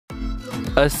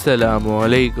Assalamu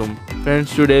Alaikum.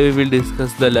 Friends, today we will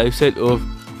discuss the lifestyle of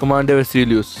Commander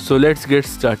Vasilius. So let's get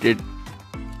started.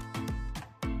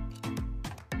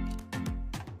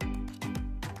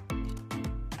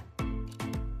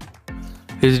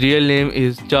 His real name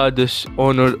is Cagdas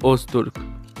Onur Ozturk.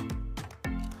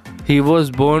 He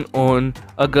was born on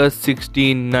August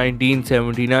 16,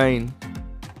 1979.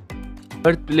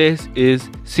 Birthplace is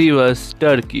Sivas,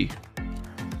 Turkey.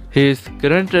 His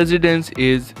current residence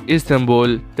is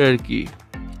Istanbul, Turkey.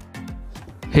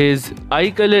 His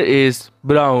eye color is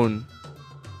brown.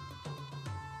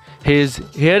 His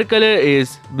hair color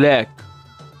is black.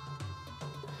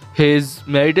 His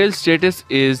marital status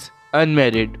is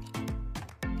unmarried.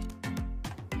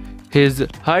 His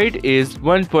height is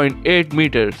 1.8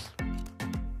 meters.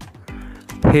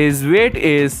 His weight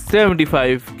is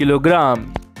 75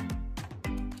 kilograms.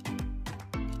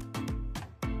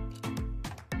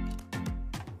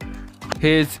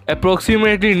 His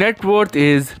approximately net worth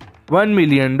is $1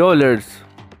 million.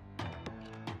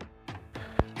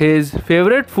 His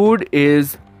favorite food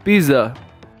is pizza.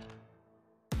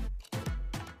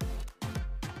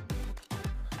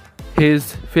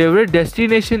 His favorite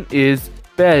destination is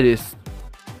Paris.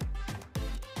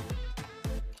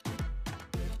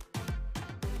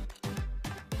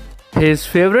 His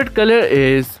favorite color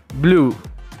is blue.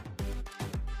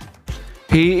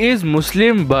 He is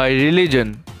Muslim by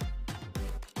religion.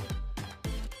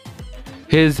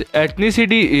 His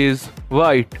ethnicity is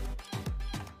white.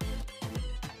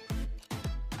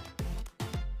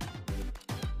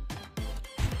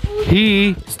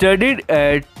 He studied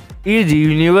at EG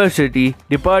University,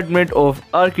 Department of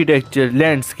Architecture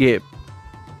Landscape.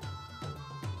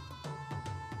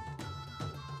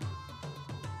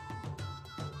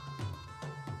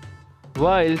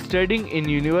 While studying in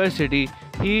university,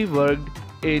 he worked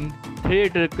in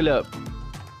theatre club.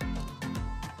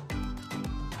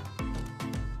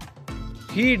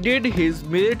 He did his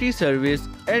military service,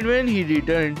 and when he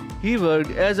returned, he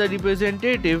worked as a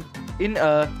representative in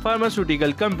a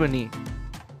pharmaceutical company.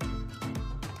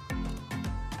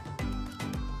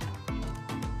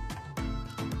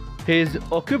 His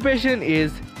occupation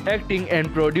is acting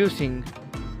and producing.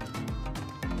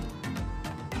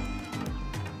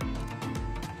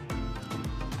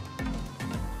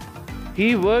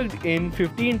 He worked in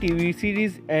 15 TV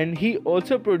series and he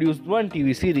also produced one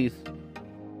TV series.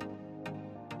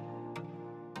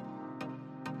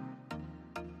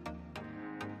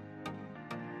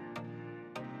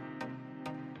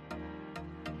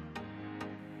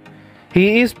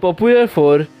 He is popular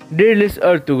for Dirilis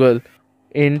Ertugrul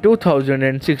in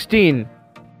 2016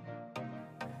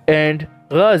 and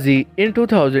Ghazi in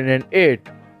 2008.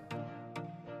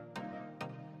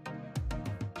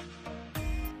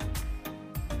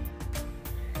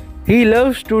 He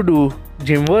loves to do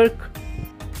gym work.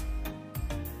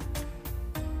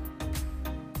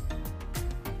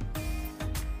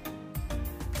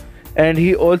 And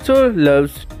he also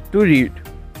loves to read.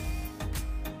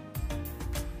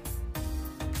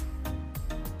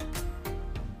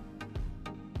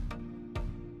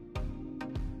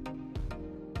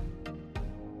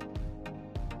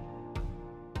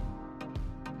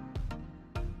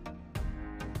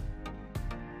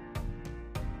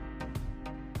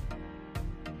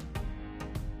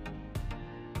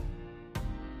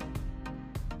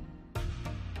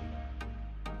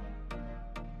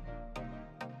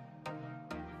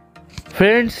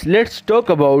 Friends, let's talk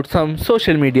about some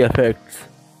social media facts.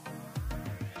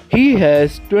 He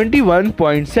has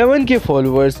 21.7k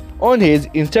followers on his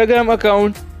Instagram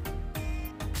account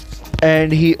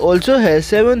and he also has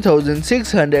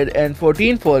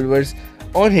 7,614 followers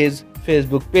on his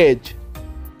Facebook page.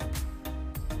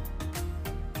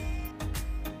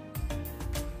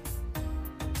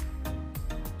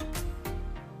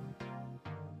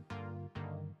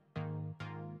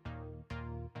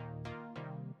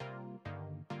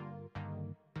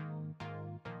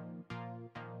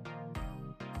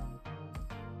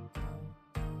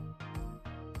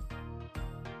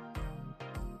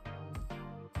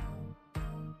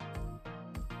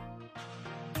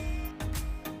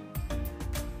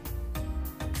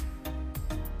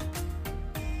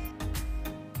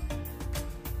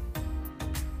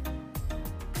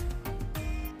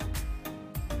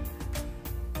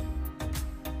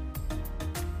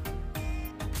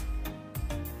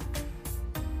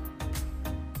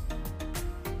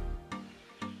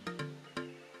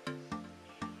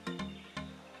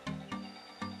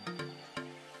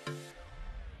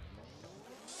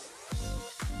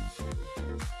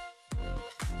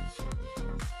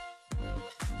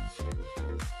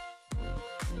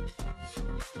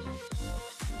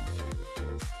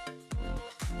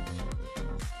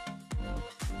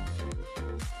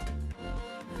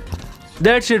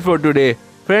 That's it for today.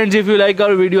 Friends, if you like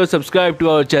our video, subscribe to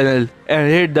our channel and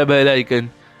hit the bell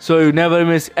icon so you never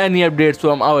miss any updates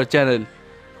from our channel.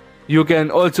 You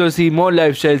can also see more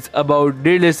lifestyles about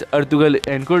Dirilis Ertugrul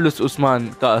and Cagdas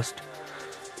Usman cast.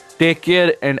 Take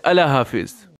care and Allah Hafiz.